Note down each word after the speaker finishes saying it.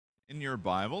In your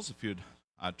Bibles, if you'd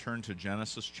turn to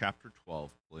Genesis chapter 12,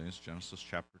 please. Genesis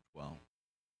chapter 12.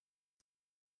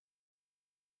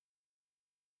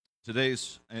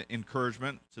 Today's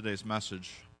encouragement, today's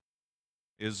message,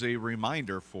 is a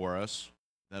reminder for us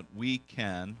that we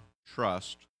can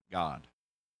trust God.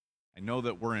 I know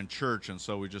that we're in church, and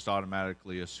so we just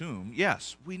automatically assume,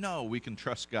 yes, we know we can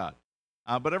trust God.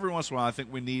 But every once in a while, I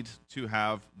think we need to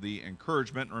have the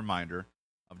encouragement and reminder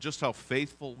of just how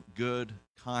faithful, good,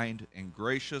 kind, and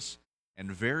gracious, and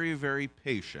very, very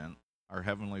patient our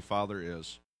Heavenly Father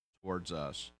is towards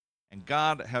us. And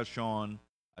God has shown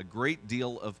a great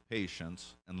deal of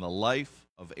patience in the life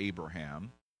of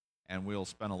Abraham, and we'll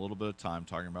spend a little bit of time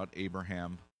talking about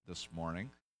Abraham this morning.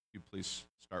 If you please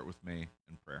start with me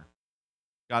in prayer.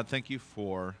 God, thank you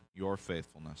for your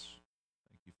faithfulness.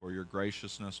 Thank you for your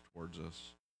graciousness towards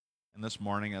us. And this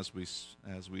morning, as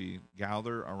we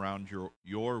gather around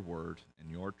your word and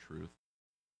your truth,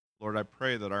 Lord, I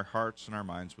pray that our hearts and our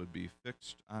minds would be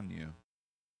fixed on you.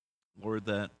 Lord,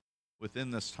 that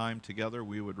within this time together,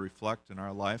 we would reflect in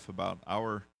our life about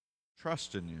our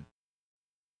trust in you,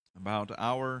 about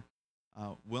our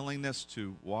willingness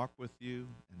to walk with you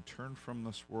and turn from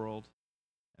this world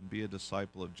and be a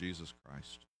disciple of Jesus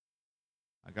Christ.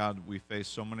 God, we face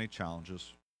so many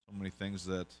challenges, so many things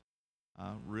that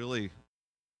really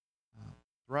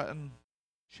threaten,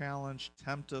 challenge,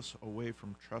 tempt us away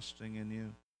from trusting in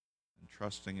you and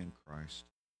trusting in Christ.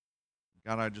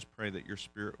 God, I just pray that your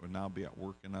Spirit would now be at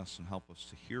work in us and help us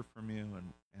to hear from you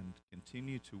and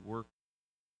continue to work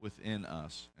within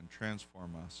us and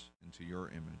transform us into your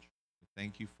image. We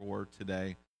thank you for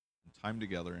today and time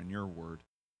together in your word.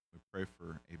 We pray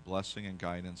for a blessing and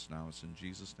guidance now. It's in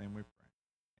Jesus' name we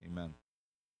pray. Amen.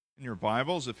 In your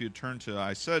Bibles, if you turn to,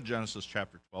 I said Genesis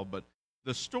chapter 12, but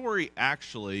the story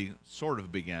actually sort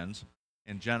of begins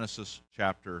in Genesis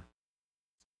chapter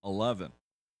 11.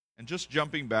 And just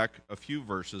jumping back a few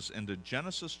verses into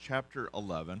Genesis chapter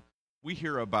 11, we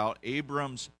hear about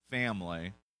Abram's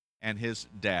family and his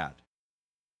dad.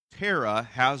 Terah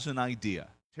has an idea.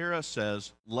 Terah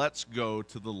says, let's go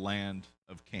to the land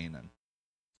of Canaan.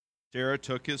 Terah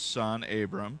took his son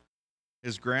Abram,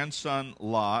 his grandson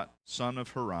Lot, son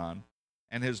of Haran,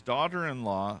 and his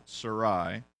daughter-in-law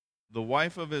Sarai, the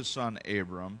wife of his son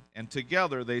Abram, and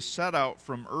together they set out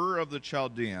from Ur of the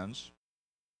Chaldeans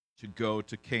to go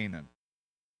to Canaan.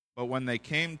 But when they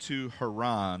came to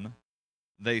Haran,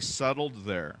 they settled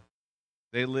there.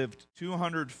 They lived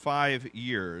 205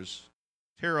 years.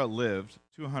 Terah lived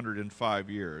 205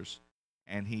 years,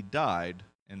 and he died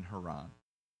in Haran.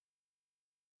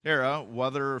 Terah,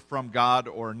 whether from God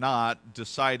or not,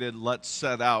 decided, let's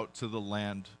set out to the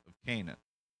land of Canaan.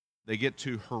 They get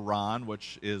to Haran,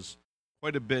 which is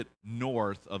quite a bit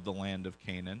north of the land of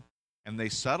Canaan, and they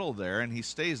settle there, and he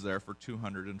stays there for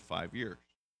 205 years.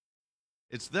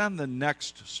 It's then the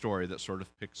next story that sort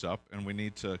of picks up, and we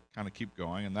need to kind of keep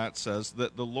going, and that says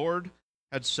that the Lord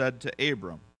had said to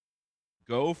Abram,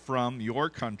 go from your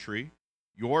country,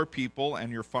 your people,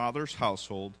 and your father's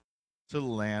household to the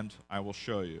land I will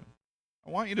show you.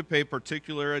 I want you to pay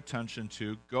particular attention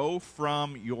to go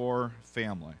from your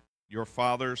family, your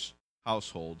father's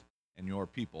household, and your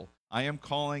people. I am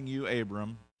calling you,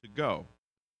 Abram, to go.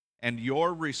 And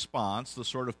your response, the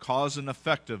sort of cause and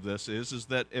effect of this is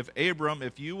that if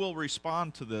you will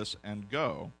respond to this and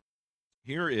go,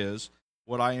 here is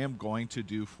what I am going to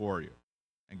do for you.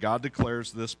 And God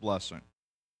declares this blessing.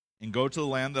 And go to the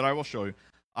land that I will show you.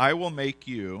 I will make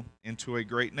you into a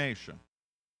great nation,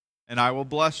 and I will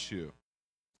bless you,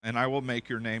 and I will make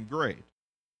your name great,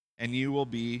 and you will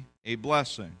be a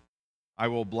blessing. I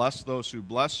will bless those who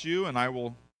bless you,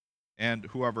 and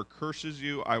whoever curses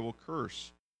you, I will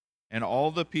curse. And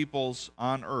all the peoples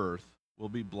on earth will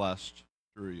be blessed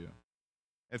through you.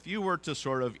 If you were to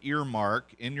sort of earmark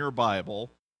in your Bible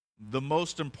the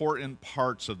most important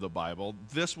parts of the Bible,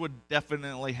 this would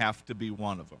definitely have to be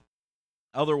one of them.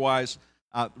 Otherwise,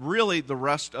 really the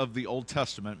rest of the Old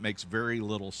Testament makes very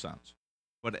little sense.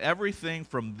 But everything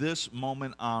from this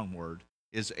moment onward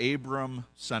is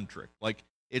Abram-centric. Like,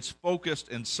 it's focused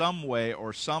in some way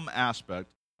or some aspect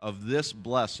of this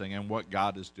blessing and what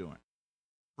God is doing.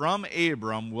 From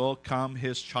Abram will come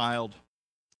his child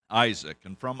Isaac,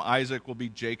 and from Isaac will be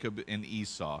Jacob and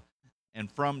Esau,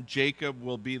 and from Jacob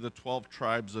will be the 12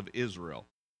 tribes of Israel.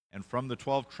 And from the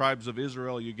 12 tribes of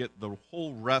Israel, you get the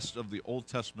whole rest of the Old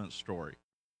Testament story.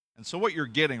 And so what you're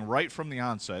getting right from the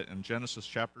onset in Genesis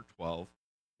chapter 12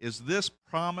 is this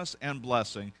promise and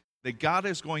blessing that God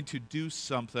is going to do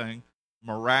something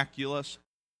miraculous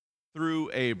through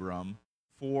Abram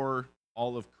for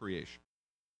all of creation.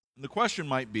 And the question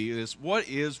might be is, what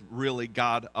is really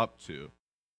God up to?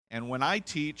 And when I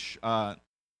teach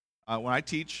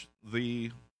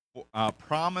the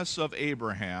promise of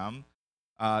Abraham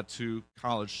to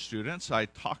college students, I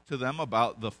talk to them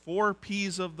about the 4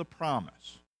 P's of the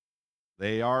promise.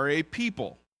 They are a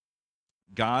people.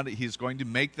 God, he's going to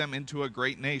make them into a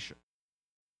great nation.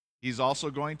 He's also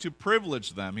going to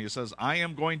privilege them. He says, I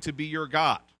am going to be your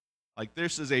God. Like,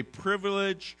 this is a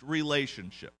privileged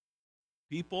relationship.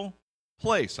 People,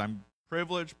 place. I'm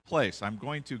privileged, place. I'm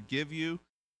going to give you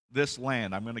this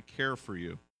land. I'm going to care for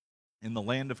you. In the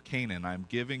land of Canaan, I'm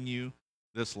giving you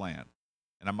this land.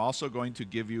 And I'm also going to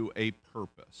give you a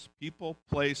purpose. People,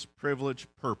 place, privilege,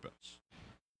 purpose.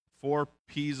 4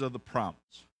 P's of the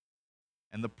promise.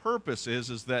 And the purpose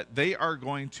is that they are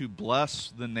going to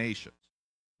bless the nations.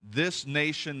 This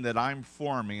nation that I'm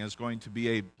forming is going to be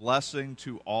a blessing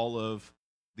to all of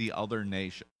the other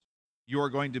nations. You are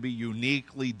going to be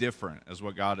uniquely different, is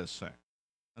what God is saying.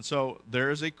 And so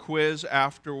there is a quiz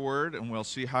afterward, and we'll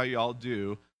see how you all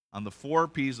do on the 4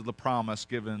 P's of the promise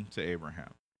given to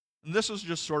Abraham. And this is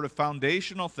just sort of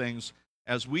foundational things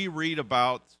as we read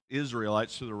about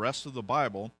Israelites through the rest of the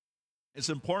Bible. It's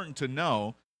important to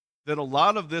know that a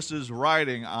lot of this is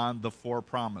riding on the 4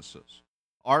 promises.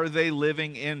 Are they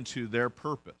living into their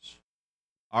purpose?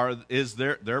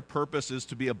 Their purpose is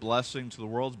to be a blessing to the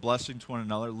world, blessing to one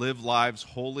another, live lives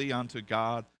holy unto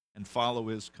God, and follow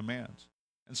his commands.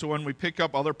 And so when we pick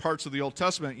up other parts of the Old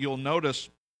Testament, you'll notice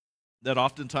that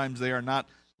oftentimes they are not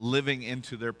living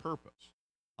into their purpose.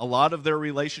 A lot of their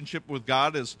relationship with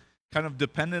God is kind of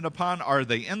dependent upon, are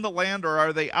they in the land or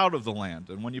are they out of the land?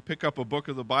 And when you pick up a book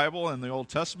of the Bible in the Old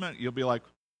Testament, you'll be like,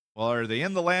 well, are they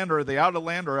in the land or are they out of the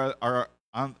land, or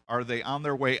are they on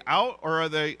their way out or are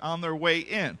they on their way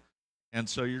in? And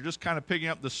so you're just kind of picking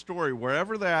up the story.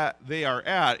 Wherever that they are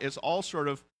at, it's all sort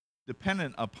of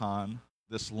dependent upon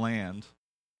this land.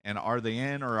 And are they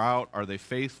in or out? Are they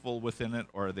faithful within it,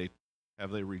 or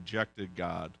have they rejected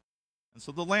God? And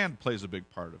so the land plays a big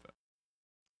part of it.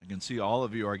 I can see all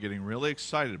of you are getting really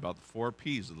excited about the 4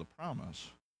 P's of the promise.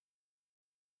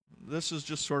 This is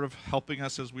just sort of helping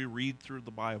us as we read through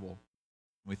the Bible.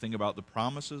 We think about the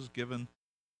promises given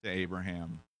to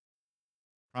Abraham,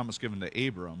 promise given to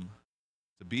Abram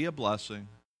to be a blessing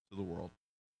to the world.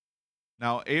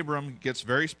 Now, Abram gets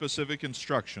very specific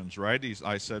instructions, right?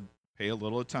 I said, pay a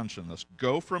little attention to this.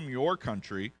 Go from your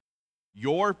country,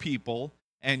 your people,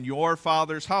 and your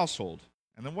father's household.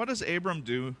 And then what does Abram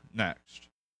do next?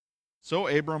 So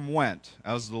Abram went,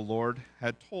 as the Lord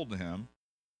had told him,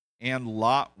 and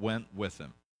Lot went with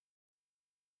him.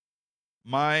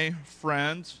 My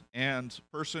friend and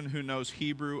person who knows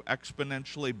Hebrew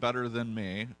exponentially better than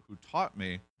me, who taught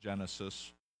me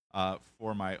Genesis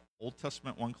for my Old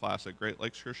Testament 1 class at Great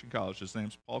Lakes Christian College, his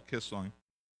name's Paul Kissling,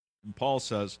 and Paul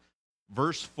says,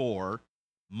 verse 4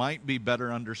 might be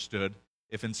better understood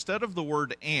if instead of the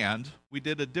word and, we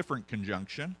did a different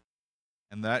conjunction,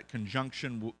 and that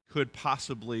conjunction could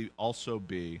possibly also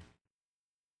be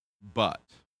but,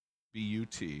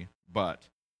 B-U-T, but.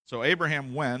 So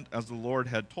Abraham went as the Lord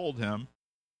had told him,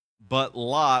 but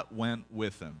Lot went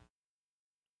with him.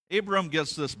 Abram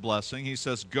gets this blessing. He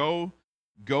says, go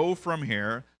from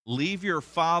here, leave your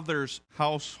father's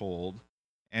household,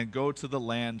 and go to the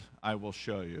land I will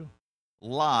show you.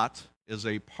 Lot is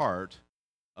a part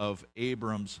of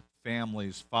Abram's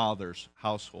family's father's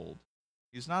household.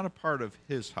 He's not a part of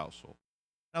his household.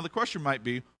 Now the question might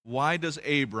be, why does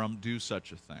Abram do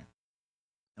such a thing?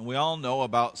 And we all know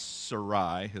about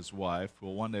Sarai, his wife, who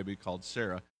will one day be called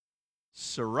Sarah.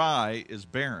 Sarai is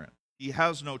barren. He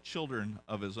has no children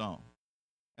of his own.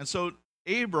 And so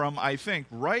Abram, I think,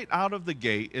 right out of the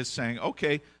gate is saying,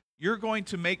 okay, you're going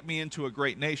to make me into a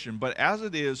great nation, but as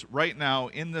it is right now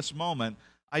in this moment,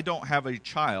 I don't have a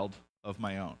child of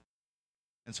my own.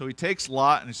 And so he takes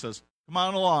Lot and he says, come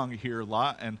on along here,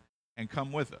 Lot, and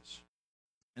come with us.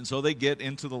 And so they get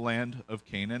into the land of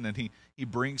Canaan, and he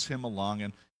brings him along,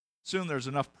 and soon there's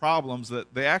enough problems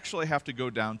that they actually have to go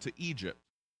down to Egypt.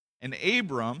 And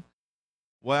Abram,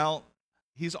 well,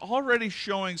 he's already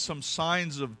showing some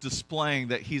signs of displaying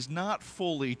that he's not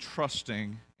fully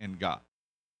trusting in God.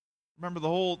 Remember,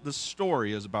 the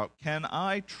story is about, can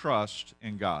I trust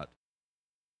in God?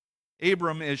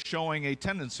 Abram is showing a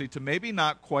tendency to maybe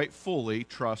not quite fully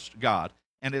trust God.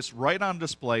 And it's right on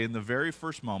display in the very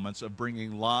first moments of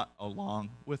bringing Lot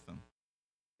along with them.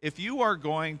 If you are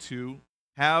going to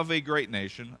have a great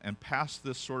nation and past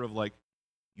this sort of like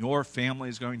your family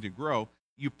is going to grow,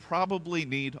 you probably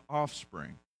need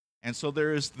offspring. And so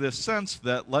there is this sense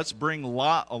that let's bring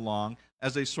Lot along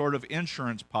as a sort of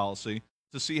insurance policy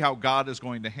to see how God is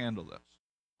going to handle this.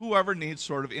 Whoever needs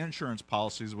sort of insurance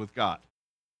policies with God?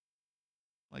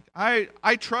 Like,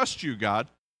 I trust you, God,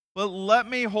 but let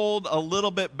me hold a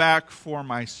little bit back for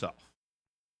myself.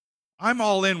 I'm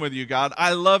all in with you, God.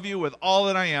 I love you with all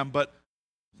that I am, but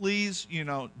please,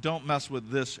 don't mess with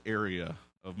this area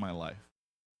of my life.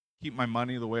 Keep my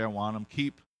money the way I want them.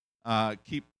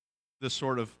 Keep this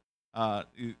sort of,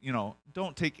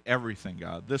 don't take everything,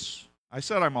 God. I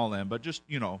said I'm all in, but just,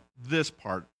 this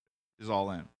part is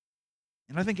all in.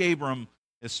 And I think Abram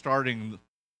is starting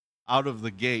out of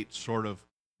the gate sort of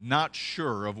not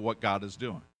sure of what God is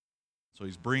doing. So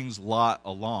he brings Lot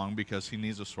along because he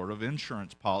needs a sort of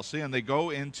insurance policy, and they go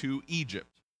into Egypt.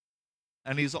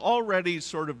 And he's already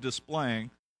sort of displaying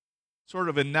sort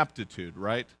of ineptitude,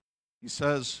 right? He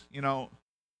says,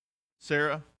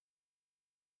 Sarah,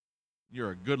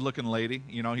 you're a good-looking lady.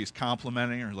 He's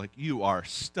complimenting her, like, you are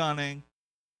stunning.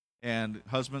 And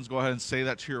husbands, go ahead and say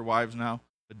that to your wives now.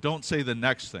 But don't say the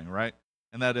next thing, right?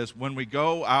 And that is, when we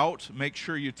go out, make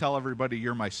sure you tell everybody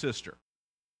you're my sister.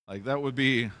 Like, that would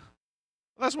be,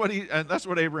 that's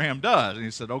what Abraham does. And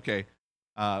he said, okay,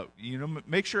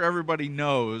 make sure everybody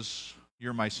knows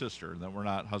you're my sister, that we're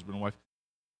not husband and wife.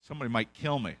 Somebody might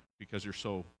kill me because you're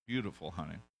so beautiful,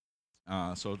 honey.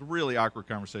 So it's a really awkward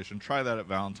conversation. Try that at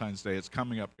Valentine's Day. It's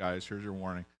coming up, guys. Here's your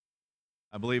warning.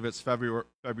 I believe it's February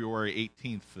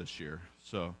 18th this year.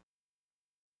 So,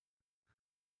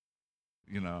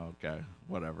 okay,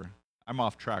 whatever. I'm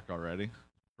off track already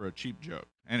for a cheap joke.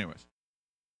 Anyways.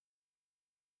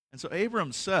 And so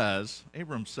Abram says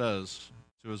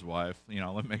to his wife,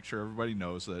 let me make sure everybody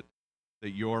knows that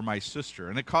you're my sister.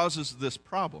 And it causes this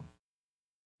problem.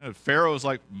 And Pharaoh is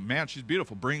like, man, she's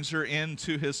beautiful. Brings her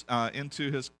into his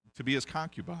to be his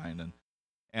concubine,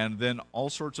 and then all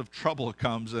sorts of trouble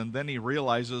comes, and then he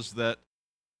realizes that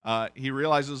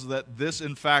this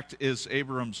in fact is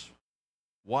Abram's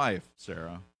wife,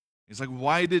 Sarah. He's like,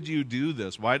 why did you do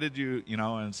this? Why did you,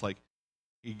 and it's like,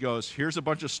 he goes, here's a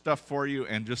bunch of stuff for you,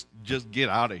 and just get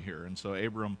out of here. And so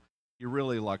Abram, he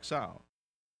really lucks out.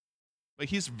 But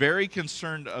he's very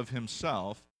concerned of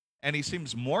himself, and he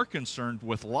seems more concerned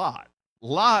with Lot.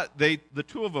 Lot, the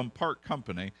two of them part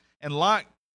company, and Lot,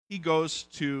 he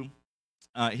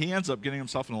ends up getting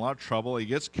himself in a lot of trouble. He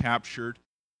gets captured,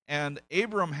 and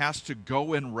Abram has to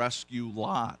go and rescue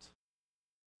Lot.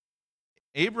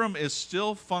 Abram is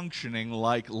still functioning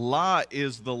like Lot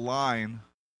is the line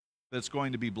that's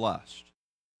going to be blessed.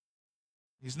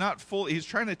 He's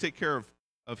trying to take care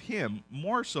of him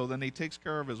more so than he takes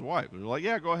care of his wife. They're like,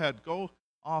 yeah, go ahead, go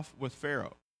off with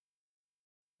Pharaoh.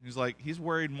 He's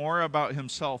worried more about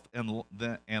himself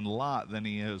and Lot than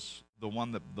he is the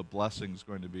one that the blessing is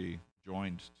going to be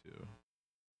joined to.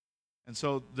 And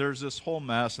so there's this whole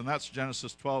mess, and that's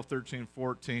Genesis 12, 13,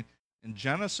 14. In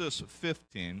Genesis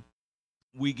 15,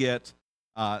 we get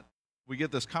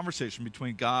this conversation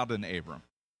between God and Abram.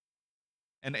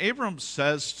 And Abram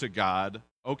says to God,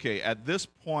 okay, at this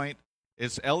point,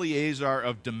 it's Eliezer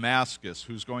of Damascus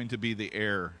who's going to be the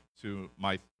heir to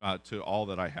all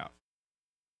that I have.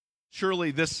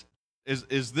 Surely this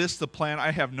is this the plan?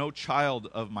 I have no child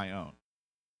of my own.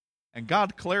 And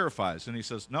God clarifies, and he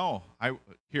says, no,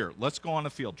 let's go on a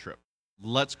field trip.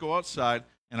 Let's go outside,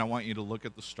 and I want you to look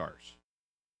at the stars.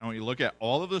 I want you to look at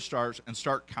all of the stars and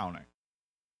start counting.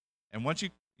 And once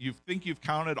you think you've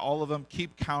counted all of them,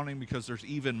 keep counting because there's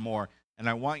even more. And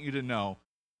I want you to know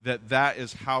that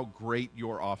is how great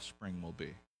your offspring will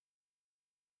be.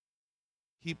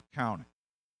 Keep counting.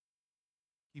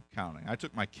 Keep counting. I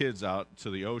took my kids out to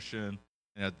the ocean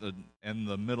in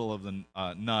the middle of the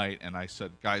night, and I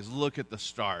said, guys, look at the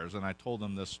stars. And I told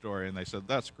them this story, and they said,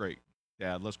 that's great,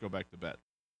 Dad, let's go back to bed.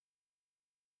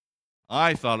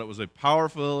 I thought it was a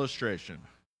powerful illustration.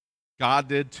 God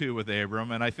did too with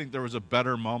Abram, and I think there was a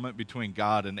better moment between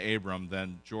God and Abram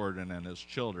than Jordan and his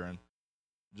children.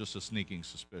 Just a sneaking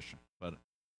suspicion. But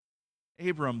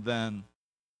Abram then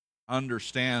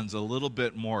understands a little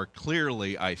bit more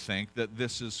clearly, I think, that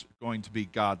this is going to be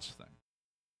God's thing.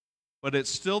 But it's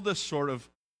still this sort of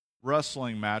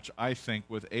wrestling match, I think,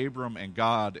 with Abram and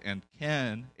God, and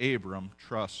can Abram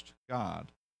trust God?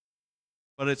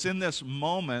 But it's in this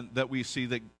moment that we see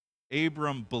that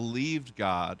Abram believed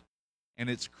God, and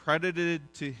it's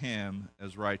credited to him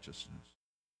as righteousness.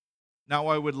 Now,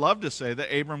 I would love to say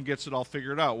that Abram gets it all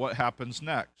figured out. What happens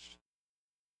next?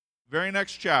 Very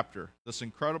next chapter, this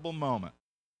incredible moment.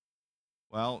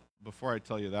 Well, before I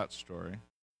tell you that story,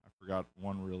 I forgot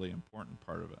one really important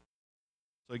part of it.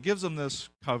 So he gives them this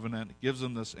covenant, gives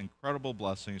them this incredible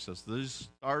blessing. He says, there's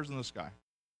stars in the sky.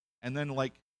 And then,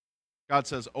 God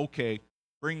says, okay,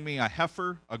 bring me a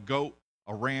heifer, a goat,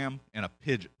 a ram, and a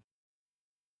pigeon.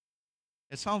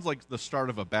 It sounds like the start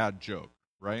of a bad joke,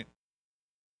 right?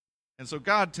 And so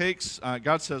God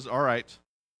says, all right,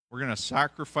 we're going to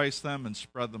sacrifice them and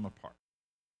spread them apart.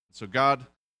 So God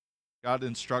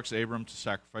instructs Abram to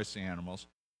sacrifice the animals,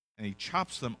 and he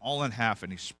chops them all in half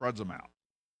and he spreads them out.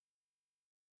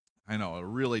 I know, a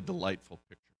really delightful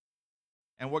picture.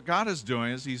 And what God is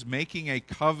doing is he's making a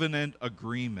covenant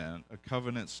agreement, a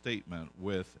covenant statement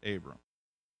with Abram.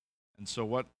 And so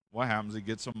what happens? He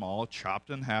gets them all chopped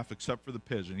in half except for the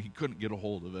pigeon. He couldn't get a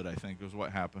hold of it, I think, is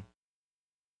what happened.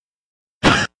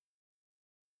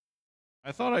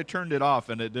 I thought I turned it off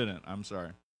and it didn't. I'm sorry.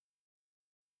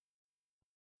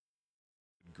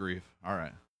 Good grief. All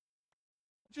right.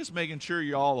 Just making sure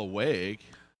you're all awake.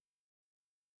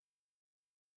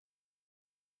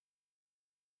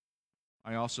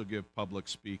 I also give public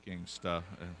speaking stuff.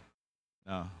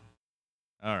 No.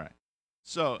 All right.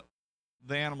 So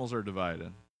the animals are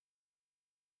divided.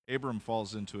 Abram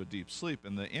falls into a deep sleep,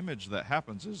 and the image that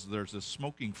happens is there's a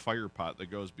smoking fire pot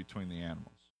that goes between the animals.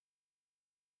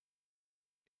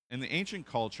 In the ancient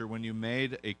culture, when you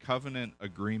made a covenant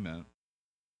agreement,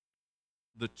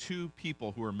 the two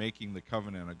people who are making the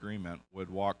covenant agreement would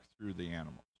walk through the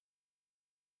animals.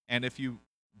 And if you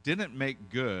didn't make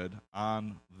good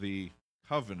on the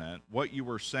covenant, what you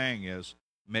were saying is,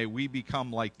 may we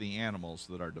become like the animals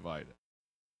that are divided.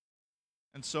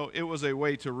 And so it was a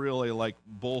way to really like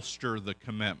bolster the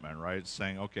commitment, right?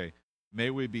 Saying, okay,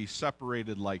 may we be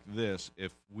separated like this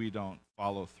if we don't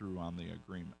follow through on the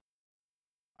agreement.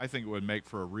 I think it would make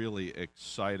for a really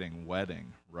exciting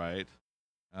wedding, right?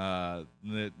 No,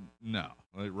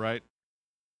 right?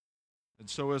 And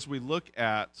so as we look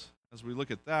at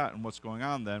that and what's going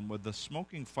on then, with the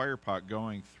smoking fire pot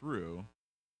going through,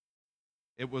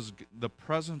 it was the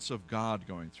presence of God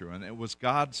going through, and it was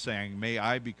God saying, may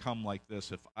I become like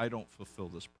this if I don't fulfill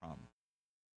this promise.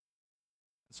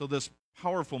 So this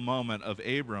powerful moment of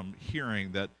Abram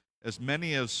hearing that as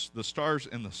many as the stars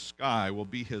in the sky will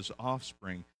be his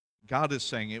offspring, God is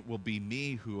saying it will be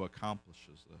me who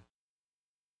accomplishes this.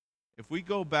 If we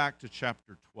go back to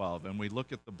chapter 12 and we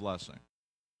look at the blessing,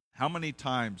 how many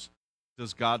times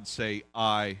does God say,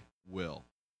 I will?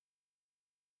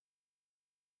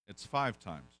 It's 5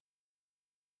 times.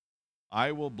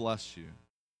 I will bless you.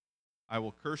 I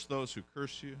will curse those who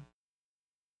curse you.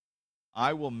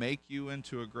 I will make you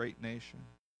into a great nation.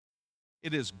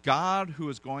 It is God who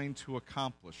is going to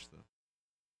accomplish this.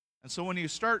 And so when you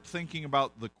start thinking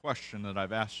about the question that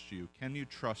I've asked you, can you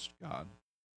trust God?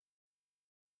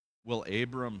 Will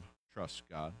Abram trust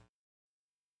God?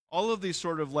 All of these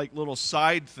sort of like little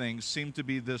side things seem to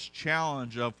be this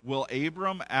challenge of, will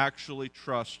Abram actually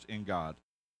trust in God?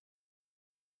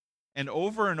 And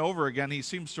over again, he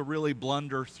seems to really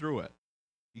blunder through it.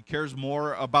 He cares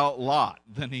more about Lot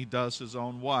than he does his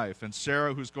own wife. And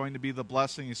Sarah, who's going to be the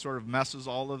blessing, he sort of messes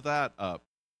all of that up.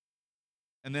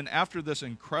 And then after this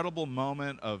incredible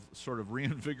moment of sort of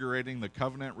reinvigorating the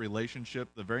covenant relationship,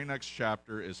 the very next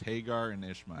chapter is Hagar and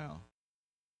Ishmael.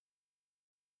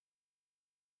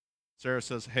 Sarah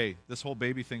says, hey, this whole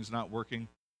baby thing's not working.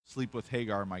 Sleep with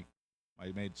Hagar, my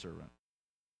maidservant.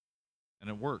 And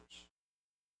it works.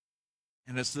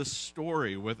 And it's this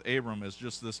story with Abram is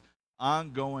just this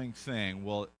ongoing thing.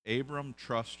 Will Abram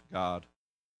trust God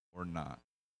or not?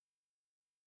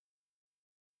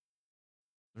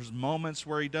 There's moments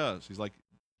where he does. He's like,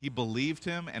 he believed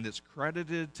him, and it's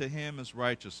credited to him as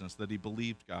righteousness that he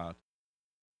believed God.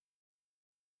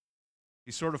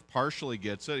 He sort of partially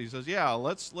gets it. He says, yeah,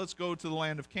 let's go to the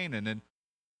land of Canaan. And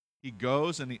he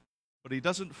goes, but he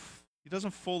doesn't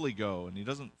fully go, and he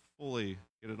doesn't fully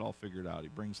get it all figured out. He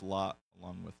brings Lot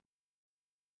along with him.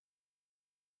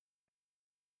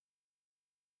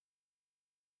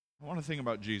 I want to think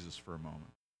about Jesus for a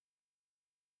moment.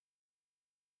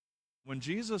 When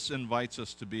Jesus invites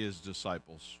us to be his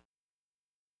disciples,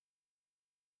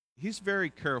 he's very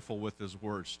careful with his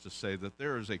words to say that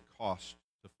there is a cost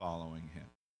to following him.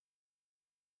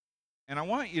 And I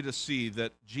want you to see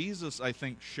that Jesus, I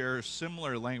think, shares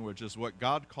similar language as what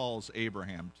God calls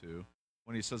Abraham to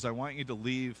when he says, I want you to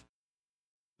leave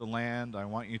the land, I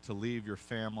want you to leave your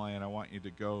family, and I want you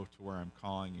to go to where I'm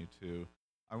calling you to.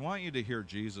 I want you to hear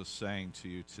Jesus saying to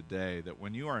you today that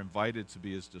when you are invited to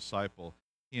be his disciple,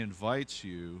 he invites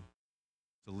you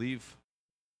to leave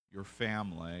your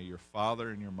family, your father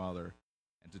and your mother,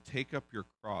 and to take up your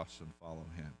cross and follow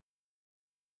him.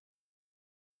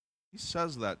 He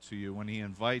says that to you when he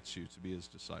invites you to be his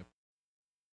disciple.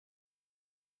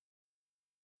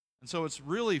 And so it's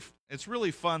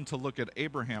really fun to look at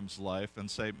Abraham's life and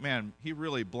say, man, he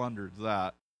really blundered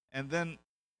that. And then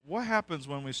what happens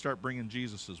when we start bringing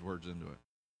Jesus' words into it?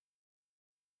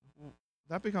 Well,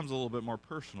 that becomes a little bit more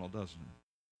personal, doesn't it?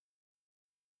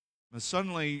 And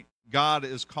suddenly, God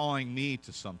is calling me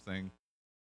to something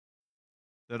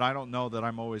that I don't know that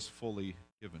I'm always fully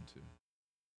given to.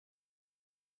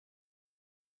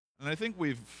 And I think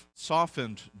we've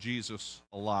softened Jesus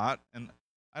a lot, and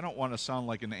I don't want to sound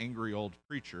like an angry old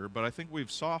preacher, but I think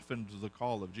we've softened the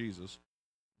call of Jesus.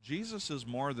 Jesus is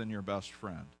more than your best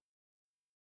friend.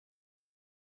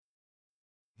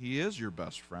 He is your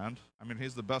best friend. I mean,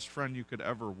 he's the best friend you could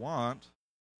ever want,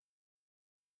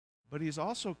 but he's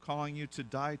also calling you to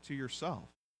die to yourself.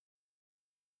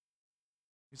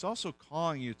 He's also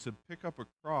calling you to pick up a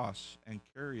cross and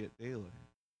carry it daily.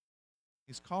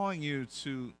 He's calling you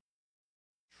to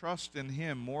trust in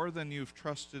him more than you've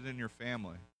trusted in your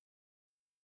family.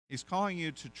 He's calling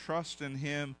you to trust in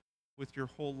him with your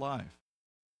whole life,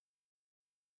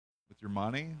 with your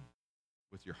money,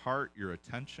 with your heart, your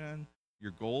attention,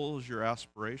 your goals, your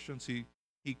aspirations.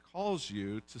 He calls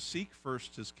you to seek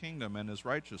first his kingdom and his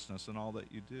righteousness in all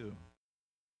that you do.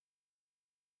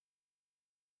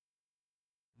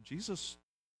 Jesus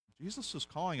is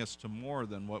calling us to more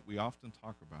than what we often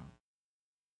talk about.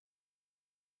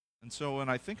 And so when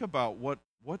I think about what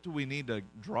do we need to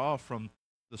draw from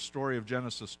the story of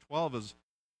Genesis 12 is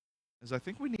I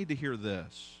think we need to hear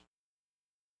this.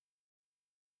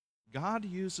 God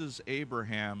uses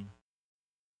Abraham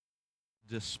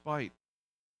despite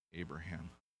Abraham.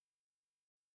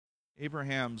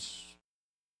 Abraham's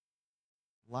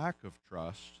lack of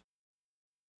trust,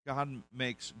 God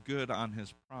makes good on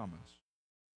his promise.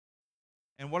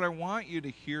 And what I want you to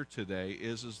hear today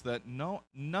is that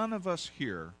none of us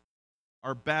here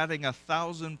are batting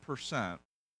 1,000%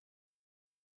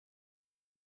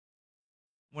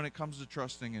 when it comes to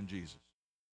trusting in Jesus.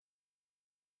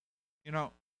 You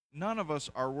know, none of us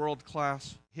are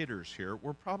world-class hitters here.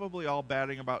 We're probably all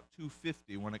batting about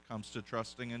 250 when it comes to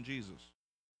trusting in Jesus.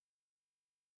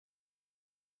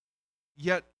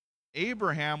 Yet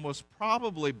Abraham was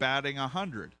probably batting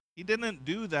 100. He didn't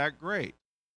do that great.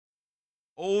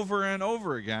 Over and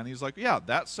over again, he's like, yeah,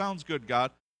 that sounds good, God.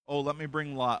 Oh, let me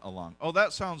bring Lot along. Oh,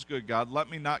 that sounds good, God. Let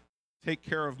me not take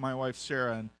care of my wife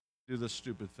Sarah and do this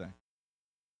stupid thing.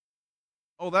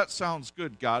 Oh, that sounds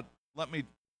good, God. Let me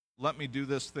do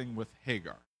this thing with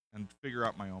Hagar and figure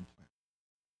out my own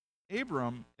plan.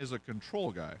 Abram is a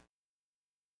control guy.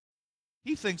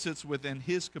 He thinks it's within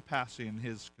his capacity and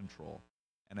his control,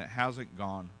 and it hasn't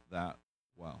gone that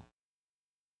well.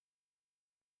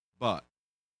 But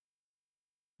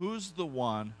who's the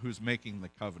one who's making the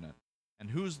covenant? And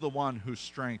who's the one whose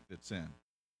strength it's in?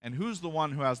 And who's the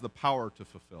one who has the power to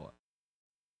fulfill it?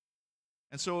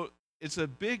 And so it's a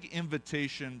big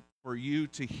invitation for you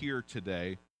to hear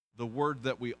today the word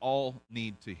that we all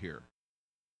need to hear.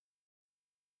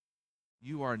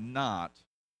 You are not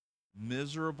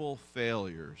miserable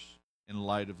failures in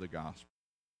light of the gospel.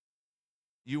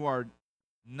 You are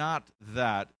not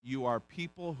that. You are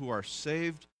people who are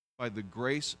saved by the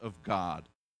grace of God.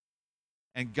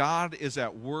 And God is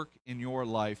at work in your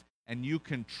life, and you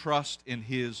can trust in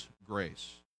his grace.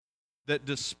 That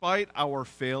despite our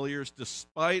failures,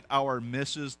 despite our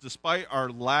misses, despite our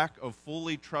lack of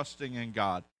fully trusting in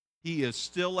God, he is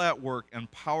still at work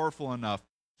and powerful enough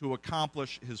to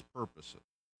accomplish his purposes.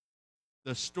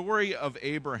 The story of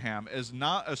Abraham is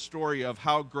not a story of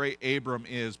how great Abram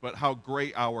is, but how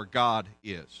great our God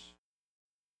is.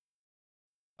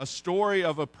 A story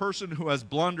of a person who has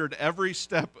blundered every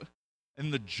step in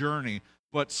the journey,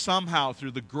 but somehow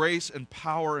through the grace and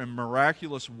power and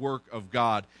miraculous work of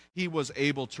God, he was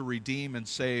able to redeem and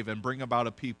save and bring about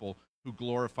a people who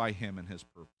glorify him and his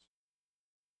purpose.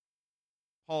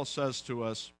 Paul says to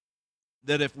us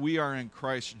that if we are in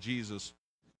Christ Jesus,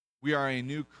 we are a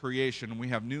new creation and we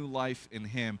have new life in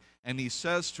him. And he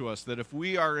says to us that if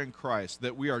we are in Christ,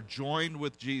 that we are joined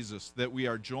with Jesus, that we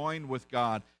are joined with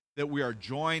God, that we are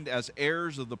joined as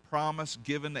heirs of the promise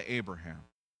given to Abraham.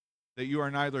 That you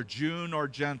are neither Jew nor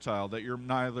Gentile, that you're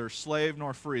neither slave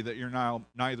nor free, that you're now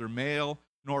neither male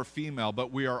nor female,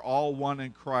 but we are all one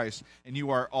in Christ, and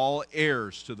you are all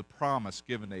heirs to the promise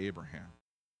given to Abraham.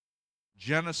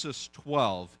 Genesis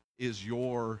 12 is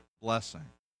your blessing.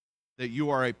 That you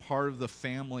are a part of the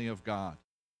family of God,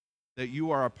 that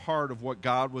you are a part of what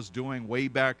God was doing way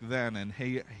back then and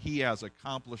he has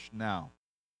accomplished now.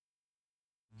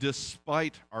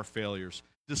 Despite our failures,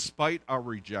 despite our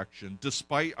rejection,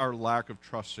 despite our lack of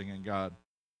trusting in God,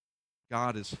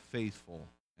 God is faithful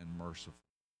and merciful.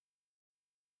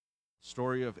 The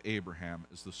story of Abraham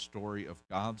is the story of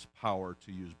God's power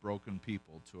to use broken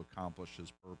people to accomplish his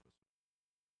purpose.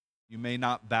 You may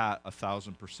not bat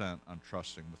 1,000% on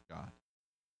trusting with God.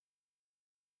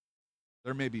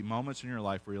 There may be moments in your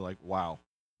life where you're like, wow,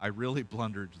 I really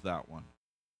blundered that one.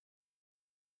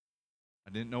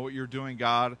 I didn't know what you're doing,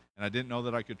 God, and I didn't know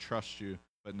that I could trust you,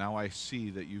 but now I see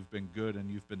that you've been good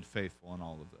and you've been faithful in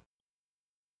all of this.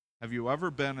 Have you ever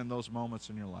been in those moments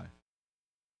in your life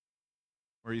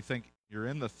where you think you're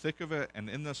in the thick of it, and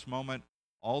in this moment,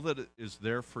 all that is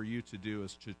there for you to do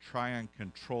is to try and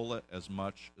control it as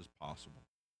much as possible?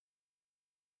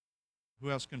 Who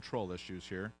has control issues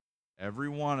here? Every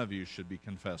one of you should be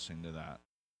confessing to that.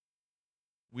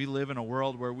 We live in a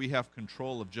world where we have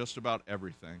control of just about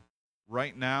everything.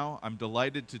 Right now, I'm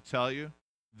delighted to tell you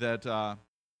that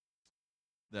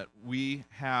that we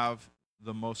have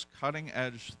the most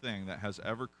cutting-edge thing that has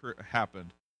ever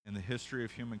happened in the history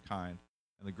of humankind,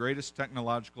 and the greatest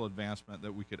technological advancement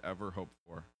that we could ever hope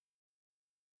for.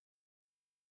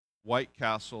 White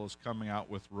Castle is coming out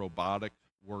with robotic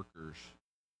workers.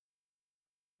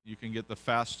 You can get the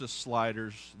fastest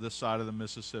sliders this side of the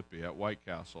Mississippi at White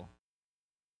Castle.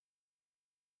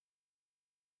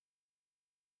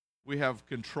 We have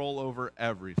control over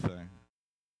everything.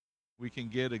 We can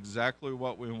get exactly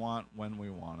what we want when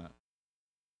we want it.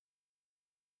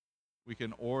 We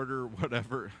can order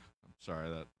whatever. I'm sorry,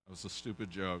 that was a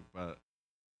stupid joke, but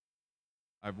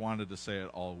I've wanted to say it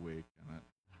all week.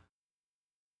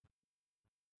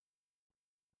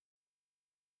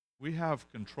 We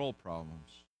have control problems.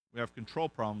 We have control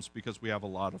problems because we have a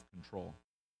lot of control.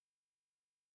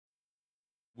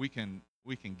 We can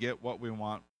get what we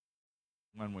want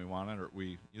when we want it, or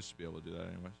we used to be able to do that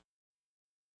anyways.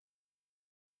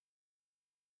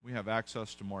 We have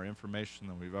access to more information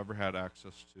than we've ever had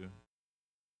access to.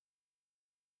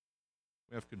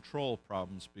 We have control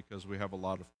problems because we have a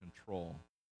lot of control.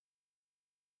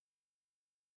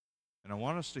 And I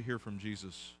want us to hear from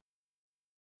Jesus.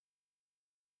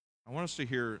 I want us to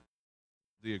hear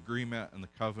the agreement and the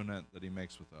covenant that he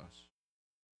makes with us,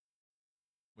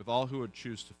 with all who would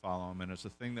choose to follow him. And it's a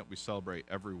thing that we celebrate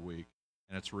every week.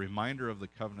 And it's a reminder of the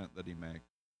covenant that he makes.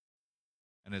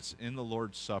 And it's in the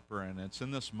Lord's Supper, and it's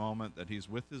in this moment that he's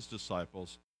with his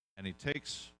disciples, and he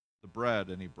takes the bread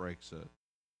and he breaks it.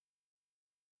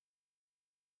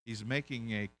 He's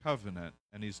making a covenant,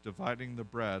 and he's dividing the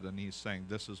bread, and he's saying,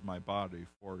 "This is my body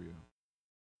for you."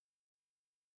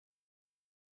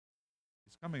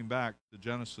 He's coming back to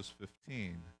Genesis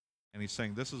 15, and he's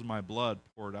saying, "This is my blood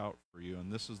poured out for you,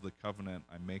 and this is the covenant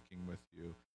I'm making with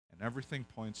you." And everything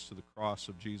points to the cross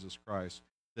of Jesus Christ.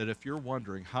 That if you're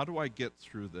wondering, how do I get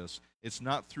through this? It's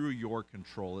not through your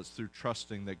control. It's through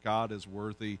trusting that God is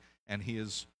worthy and he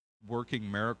is working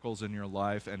miracles in your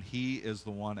life, and he is the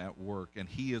one at work, and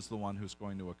he is the one who's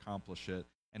going to accomplish it.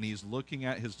 And he's looking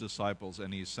at his disciples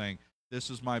and he's saying, "This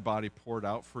is my body poured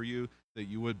out for you, that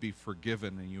you would be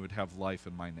forgiven and you would have life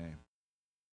in my name."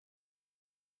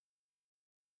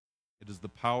 It is the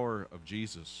power of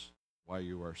Jesus why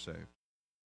you are saved.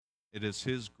 It is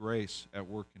his grace at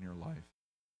work in your life.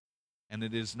 And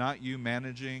it is not you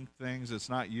managing things. It's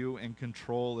not you in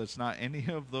control. It's not any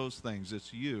of those things.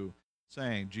 It's you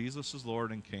saying, "Jesus is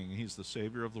Lord and King. He's the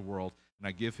Savior of the world. And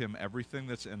I give him everything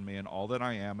that's in me and all that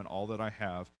I am and all that I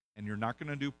have. And you're not going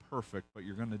to do perfect, but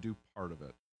you're going to do part of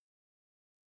it."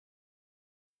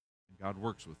 And God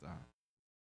works with that.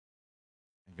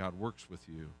 And God works with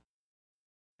you.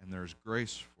 And there's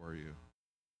grace for you.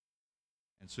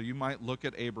 And so you might look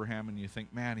at Abraham and you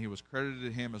think, man, he was credited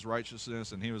to him as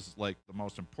righteousness, and he was like the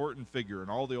most important figure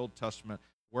in all the Old Testament.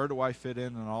 Where do I fit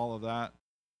in and all of that?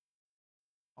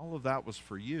 All of that was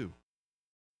for you.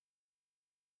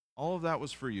 All of that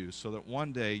was for you, so that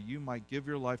one day you might give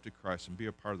your life to Christ and be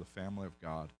a part of the family of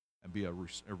God and be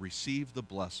receive the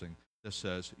blessing that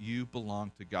says you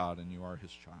belong to God and you are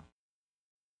his child.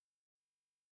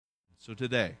 So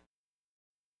today,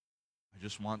 I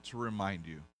just want to remind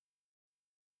you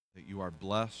that you are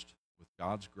blessed with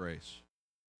God's grace.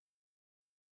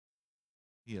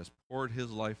 He has poured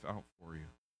his life out for you,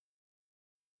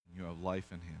 and you have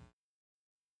life in him.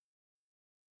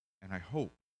 And I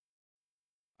hope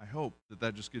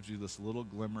that just gives you this little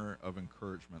glimmer of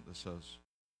encouragement that says,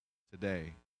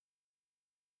 today,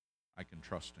 I can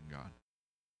trust in God.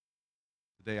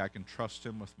 Today, I can trust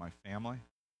him with my family.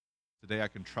 Today, I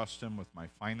can trust him with my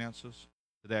finances.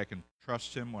 Today, I can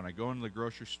trust him when I go into the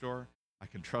grocery store. I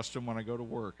can trust him when I go to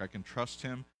work. I can trust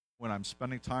him when I'm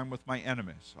spending time with my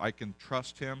enemies. I can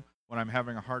trust him when I'm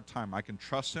having a hard time. I can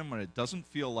trust him when it doesn't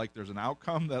feel like there's an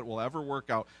outcome that will ever work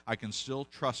out. I can still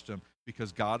trust him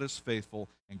because God is faithful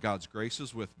and God's grace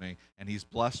is with me, and he's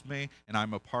blessed me, and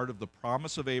I'm a part of the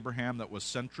promise of Abraham that was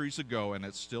centuries ago, and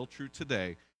it's still true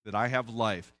today, that I have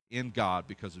life in God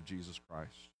because of Jesus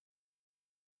Christ.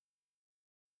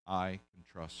 I can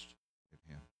trust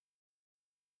in him.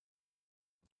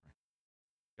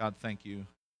 God, thank you.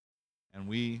 And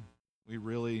we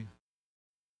really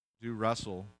do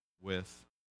wrestle with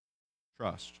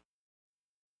trust.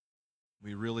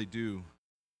 We really do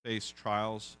face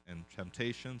trials and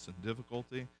temptations and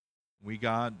difficulty. We,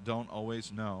 God, don't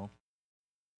always know.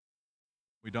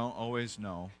 We don't always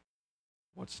know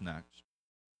what's next.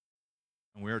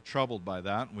 And we are troubled by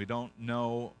that, and we don't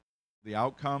know the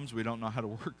outcomes. We don't know how to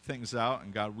work things out.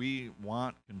 And God, we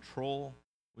want control.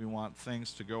 We want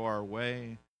things to go our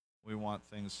way. We want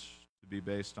things to be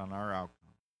based on our outcome.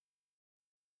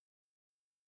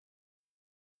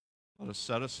 Let us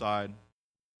set aside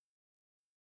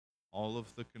all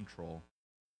of the control.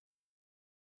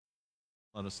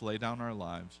 Let us lay down our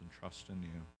lives and trust in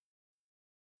you.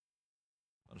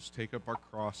 Let us take up our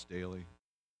cross daily.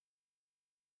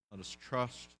 Let us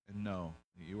trust and know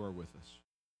that you are with us.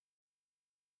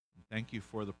 And thank you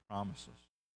for the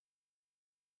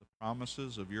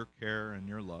promises of your care and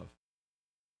your love.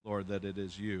 Lord, that it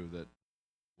is you that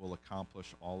will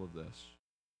accomplish all of this.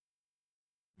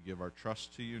 We give our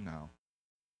trust to you now.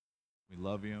 We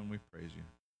love you and we praise you.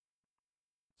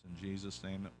 It's in Jesus'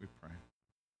 name that we pray.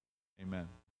 Amen.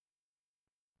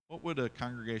 What would a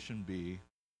congregation be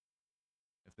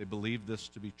if they believed this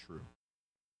to be true?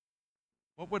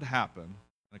 What would happen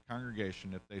in a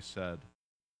congregation if they said,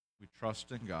 we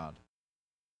trust in God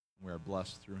and we are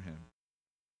blessed through him?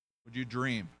 Would you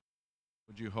dream?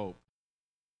 Would you hope?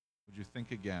 Would you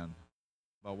think again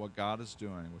about what God is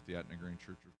doing with the Etna Green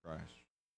Church of Christ?